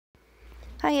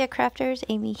Hiya crafters,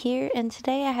 Amy here, and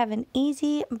today I have an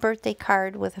easy birthday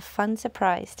card with a fun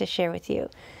surprise to share with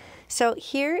you. So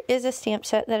here is a stamp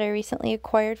set that I recently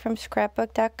acquired from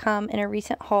scrapbook.com in a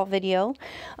recent haul video,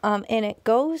 and it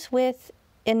goes with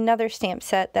another stamp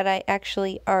set that I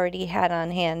actually already had on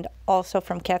hand, also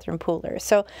from Catherine Pooler.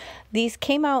 So these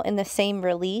came out in the same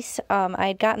release. I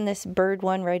had gotten this bird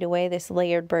one right away. This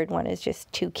layered bird one is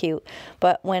just too cute,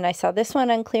 but when I saw this one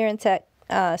on clearance at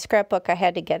Scrapbook, I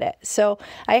had to get it. So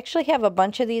I actually have a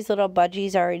bunch of these little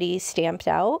budgies already stamped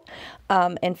out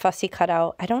and fussy cut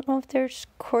out. I don't know if there's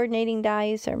coordinating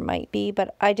dies, there might be,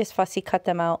 but I just fussy cut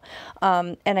them out,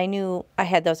 and I knew I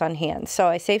had those on hand. So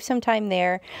I saved some time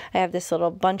there. I have this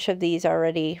little bunch of these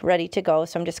already ready to go,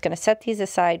 so I'm just going to set these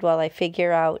aside while I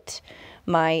figure out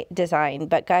my design.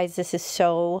 But guys, this is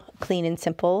so clean and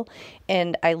simple,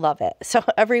 and I love it. So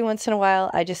every once in a while,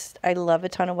 I love a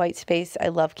ton of white space. I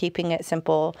love keeping it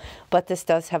simple, but this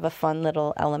does have a fun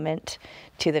little element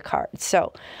to the card.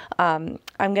 So I'm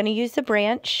going to use the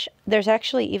branch. There's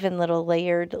actually even little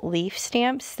layered leaf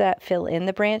stamps that fill in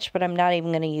the branch, but I'm not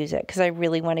even going to use it because I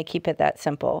really want to keep it that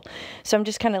simple. So I'm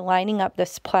just kind of lining up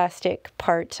this plastic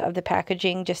part of the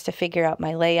packaging just to figure out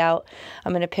my layout.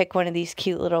 I'm going to pick one of these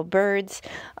cute little birds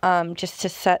just to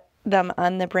set them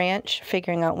on the branch,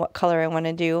 figuring out what color I want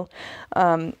to do.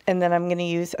 And then I'm going to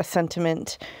use a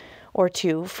sentiment or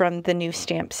two from the new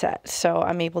stamp set. So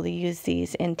I'm able to use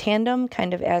these in tandem,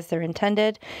 kind of as they're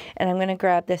intended. And I'm going to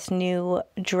grab this new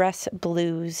Dress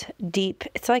Blues Deep.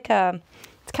 It's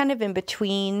kind of in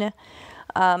between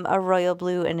a royal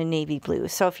blue and a navy blue.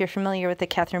 So if you're familiar with the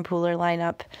Catherine Pooler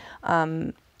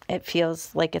lineup, it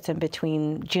feels like it's in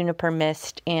between Juniper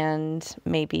Mist and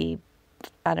maybe,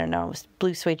 I don't know,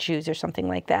 blue suede shoes or something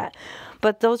like that.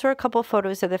 But those were a couple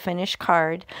photos of the finished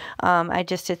card. I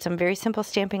just did some very simple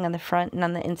stamping on the front and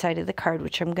on the inside of the card,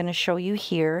 which I'm going to show you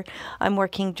here. I'm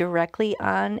working directly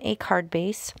on a card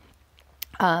base.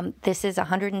 This is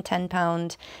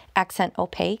 110-pound accent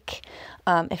opaque.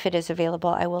 If it is available,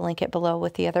 I will link it below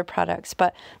with the other products.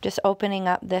 But just opening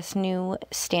up this new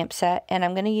stamp set, and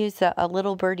I'm going to use A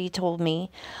Little Birdie Told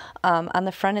Me on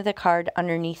the front of the card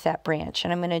underneath that branch.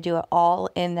 And I'm going to do it all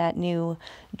in that new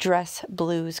Dress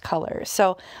Blues color.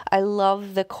 So I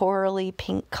love the corally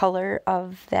pink color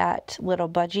of that little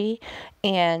budgie,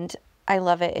 and I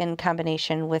love it in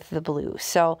combination with the blue.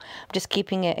 So I'm just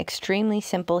keeping it extremely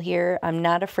simple here. I'm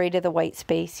not afraid of the white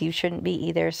space. You shouldn't be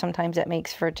either. Sometimes it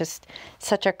makes for just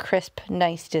such a crisp,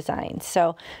 nice design. So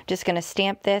I'm just going to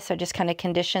stamp this. I just kind of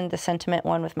conditioned the sentiment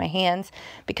one with my hands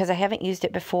because I haven't used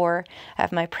it before. I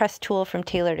have my press tool from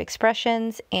Tailored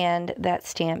Expressions, and that's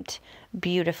stamped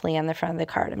beautifully on the front of the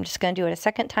card. I'm just going to do it a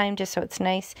second time just so it's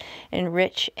nice and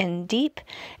rich and deep,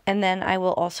 and then I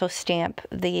will also stamp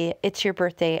the It's Your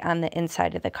Birthday on the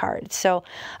inside of the card. So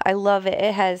I love it.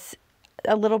 It has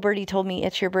A Little Birdie Told Me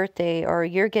It's Your Birthday, or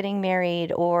You're Getting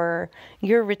Married, or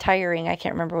You're Retiring. I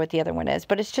can't remember what the other one is,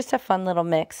 but it's just a fun little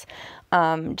mix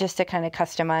just to kind of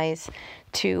customize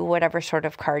to whatever sort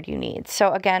of card you need.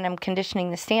 So again, I'm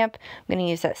conditioning the stamp. I'm going to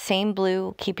use that same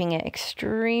blue, keeping it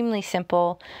extremely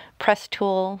simple. Press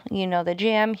tool, you know the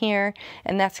jam here,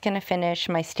 and that's going to finish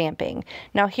my stamping.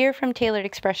 Now here from Tailored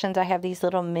Expressions, I have these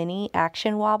little mini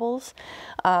action wobbles.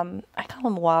 I call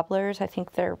them wobblers. I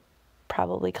think they're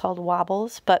probably called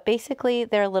wobbles, but basically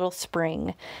they're a little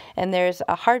spring, and there's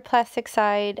a hard plastic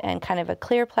side and kind of a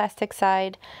clear plastic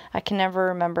side. I can never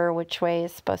remember which way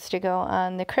is supposed to go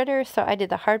on the critter, so I did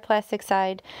the hard plastic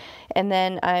side, and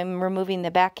then I'm removing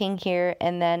the backing here,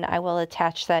 and then I will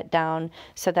attach that down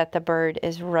so that the bird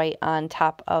is right on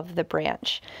top of the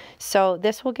branch. So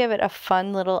this will give it a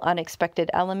fun little unexpected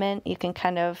element. You can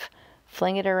kind of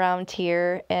fling it around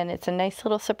here, and it's a nice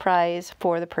little surprise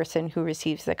for the person who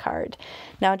receives the card.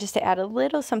 Now, just to add a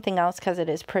little something else, because it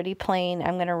is pretty plain,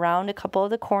 I'm going to round a couple of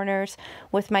the corners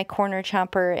with my corner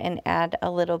chomper and add a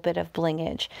little bit of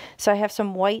blingage. So I have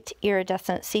some white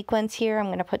iridescent sequins here. I'm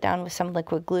going to put down with some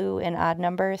liquid glue in odd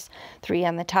numbers, 3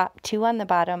 on the top, 2 on the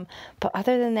bottom. But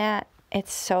other than that,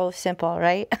 it's so simple,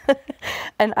 right?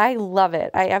 And I love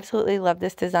it. I absolutely love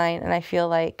this design, and I feel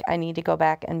like I need to go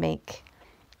back and make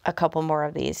a couple more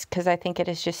of these because I think it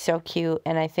is just so cute,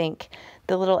 and I think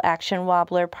the little action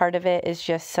wobbler part of it is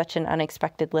just such an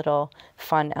unexpected little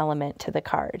fun element to the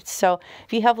card. So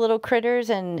if you have little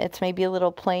critters and it's maybe a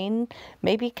little plain,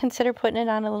 maybe consider putting it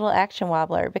on a little action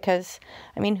wobbler, because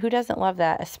I mean, who doesn't love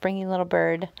that? A springy little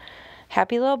bird,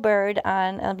 happy little bird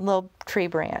on a little tree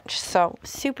branch. So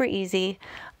super easy.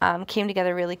 Came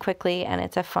together really quickly, and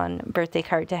it's a fun birthday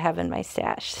card to have in my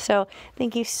stash. So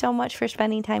thank you so much for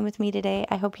spending time with me today.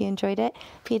 I hope you enjoyed it.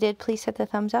 If you did, please hit the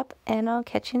thumbs up, and I'll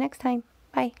catch you next time.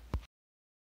 Bye.